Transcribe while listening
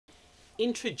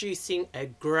Introducing a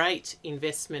great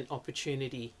investment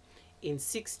opportunity in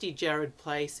 60 Jarade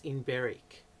Place in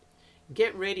Berwick.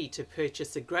 Get ready to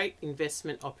purchase a great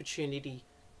investment opportunity,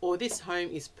 or this home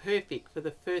is perfect for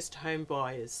the first home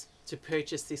buyers to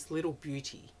purchase this little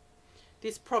beauty.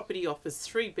 This property offers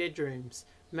 3 bedrooms,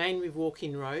 main with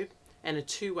walk-in robe and a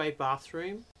 2-way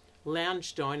bathroom,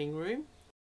 lounge dining room,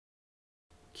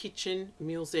 kitchen,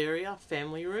 meals area,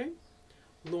 family room,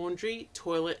 laundry,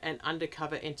 toilet and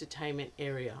undercover entertainment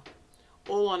area,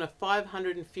 all on a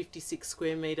 556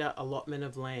 square metre allotment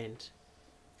of land.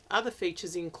 Other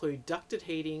features include ducted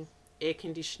heating, air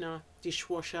conditioner,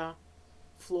 dishwasher,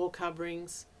 floor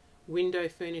coverings, window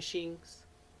furnishings,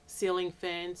 ceiling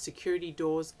fans, security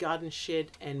doors, garden shed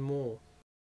and more.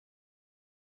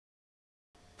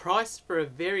 Priced for a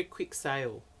very quick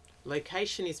sale.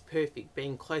 Location is perfect,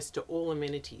 being close to all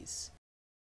amenities.